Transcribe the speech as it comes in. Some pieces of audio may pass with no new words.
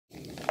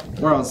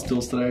We're on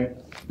stools today,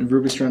 and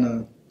Ruby's trying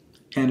to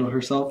handle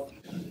herself.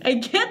 I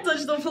can't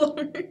touch the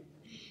floor.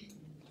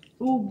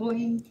 Oh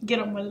boy, get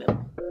on my lip.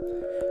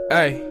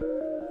 Hey,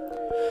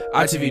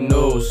 ITV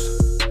knows.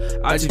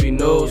 ITV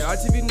knows.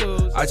 ITV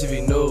knows.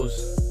 ITV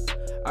knows.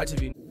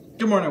 ITV.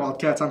 Good morning,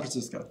 Wildcats. I'm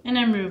Francisco. And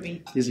I'm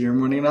Ruby. These are your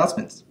morning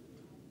announcements.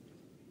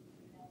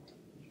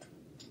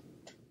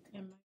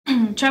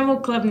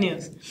 Travel Club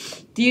news.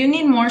 Do you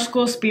need more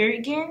school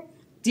spirit gear?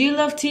 Do you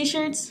love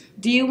t-shirts?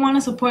 Do you want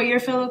to support your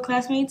fellow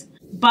classmates?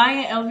 Buy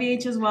a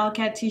LVHS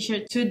Wildcat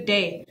t-shirt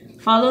today.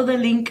 Follow the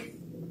link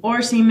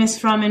or see Miss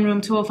Fromm in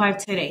room 205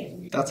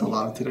 today. That's a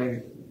lot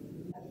today.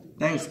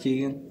 Thanks,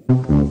 Keegan.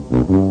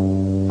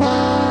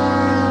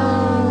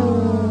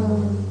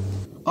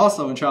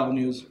 Also in travel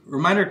news,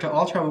 reminder to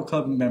all Travel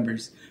Club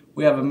members,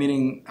 we have a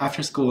meeting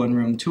after school in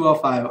room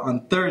 205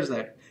 on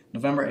Thursday,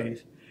 November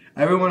 8th.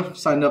 Everyone who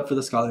signed up for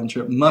the Scotland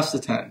trip must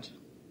attend.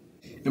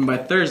 And by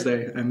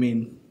Thursday, I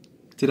mean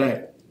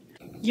today.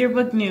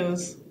 Yearbook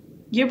news.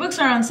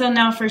 Yearbooks are on sale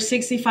now for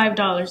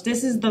 $65.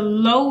 This is the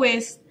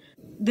lowest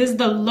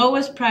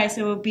price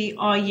it will be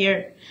all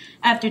year.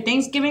 After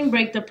Thanksgiving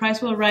break, the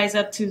price will rise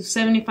up to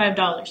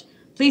 $75.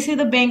 Please see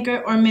the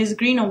banker or Ms.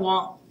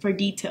 Greenawalt for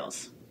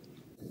details.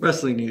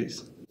 Wrestling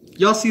news.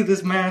 Y'all see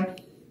this man?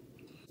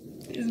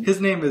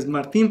 His name is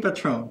Martin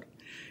Patron.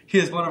 He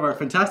is one of our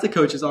fantastic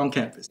coaches on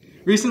campus.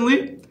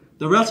 Recently,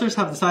 the wrestlers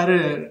have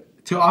decided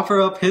to offer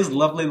up his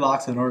lovely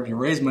locks in order to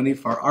raise money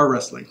for our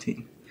wrestling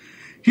team.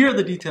 Here are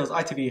the details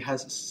ITV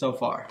has so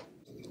far.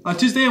 On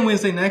Tuesday and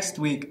Wednesday next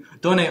week,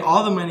 donate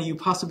all the money you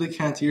possibly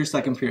can to your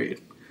second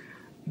period.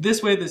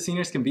 This way the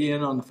seniors can be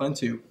in on the fun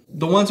too.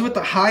 The ones with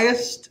the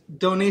highest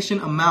donation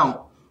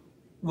amount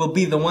will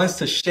be the ones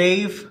to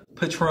shave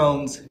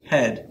Patron's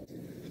head.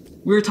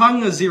 We're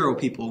talking a zero,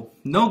 people,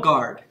 no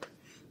guard.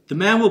 The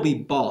man will be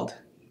bald.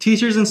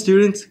 Teachers and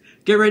students,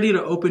 get ready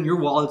to open your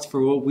wallets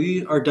for what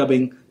we are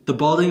dubbing the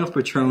Balding of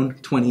Patron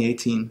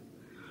 2018.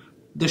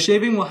 The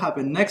shaving will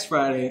happen next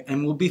Friday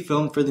and will be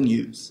filmed for the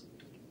news.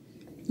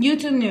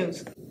 YouTube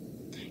news.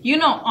 You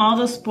know all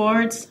the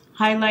sports,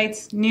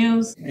 highlights,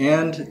 news.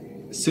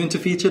 And soon to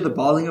feature the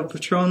Balding of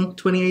Patron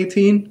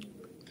 2018.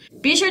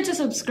 Be sure to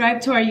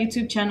subscribe to our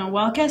YouTube channel.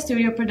 Wildcat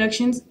Studio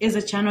Productions is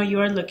a channel you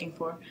are looking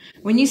for.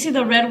 When you see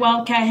the red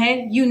Wildcat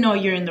head, you know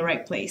you're in the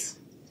right place.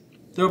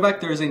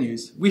 Throwback Thursday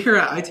news. We here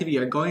at ITV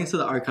are going into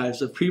the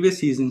archives of previous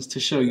seasons to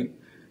show you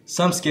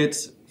some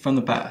skits from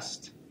the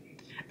past.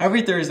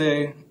 Every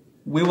Thursday,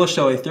 we will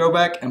show a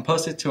throwback and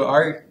post it to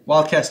our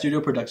Wildcat Studio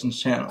Productions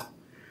channel.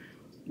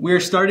 We are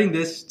starting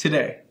this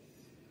today.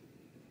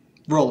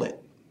 Roll it.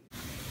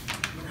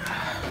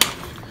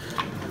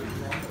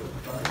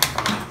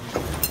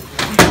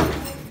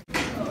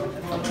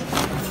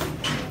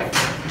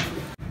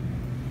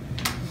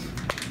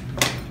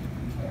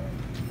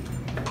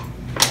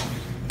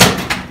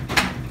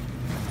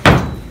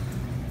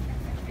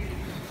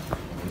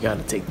 We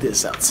gotta take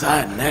this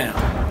outside now.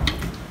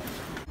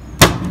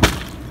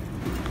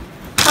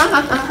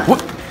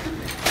 What?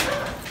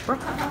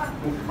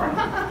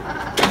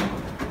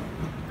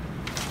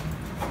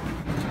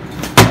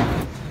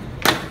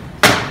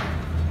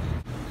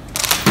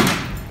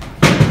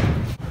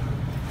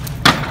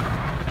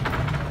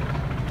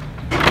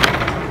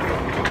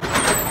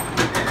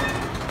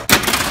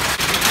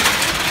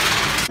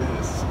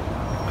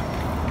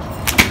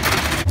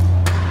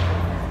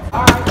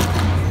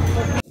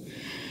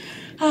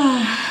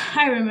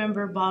 I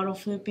remember bottle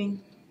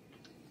flipping.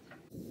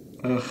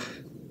 Ugh.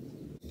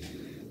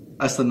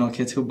 I still know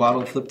kids who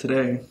bottle flip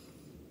today.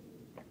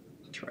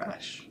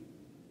 Trash.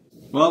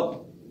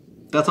 Well,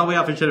 that's all we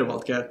have for today,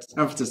 Wildcats.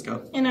 I'm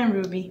Francisco. And I'm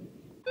Ruby.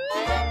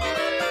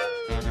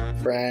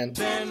 Fran.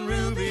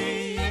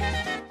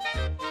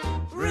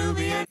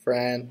 Ruby.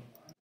 Fran.